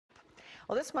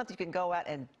Well, this month you can go out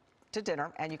and to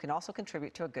dinner, and you can also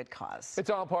contribute to a good cause. It's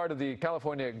all part of the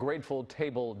California Grateful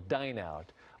Table Dine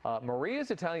Out.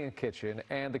 Maria's Italian Kitchen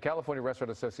and the California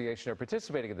Restaurant Association are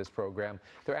participating in this program.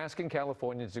 They're asking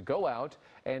Californians to go out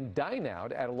and dine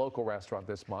out at a local restaurant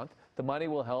this month. The money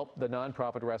will help the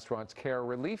nonprofit Restaurants Care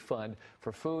Relief Fund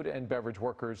for food and beverage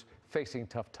workers facing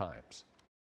tough times.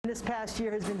 This past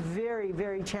year has been very,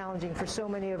 very challenging for so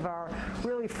many of our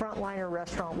really frontliner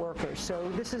restaurant workers.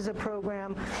 So this is a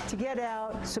program to get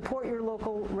out, support your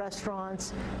local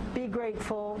restaurants, be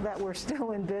grateful that we're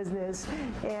still in business,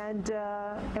 and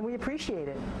we appreciate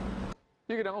it.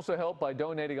 You can also help by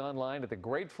donating online at the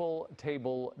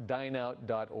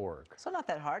gratefultabledineout.org. So not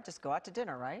that hard. Just go out to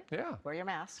dinner, right? Yeah. Wear your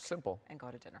mask. Simple. And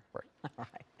go to dinner. Right. All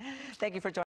right. Thank you for joining.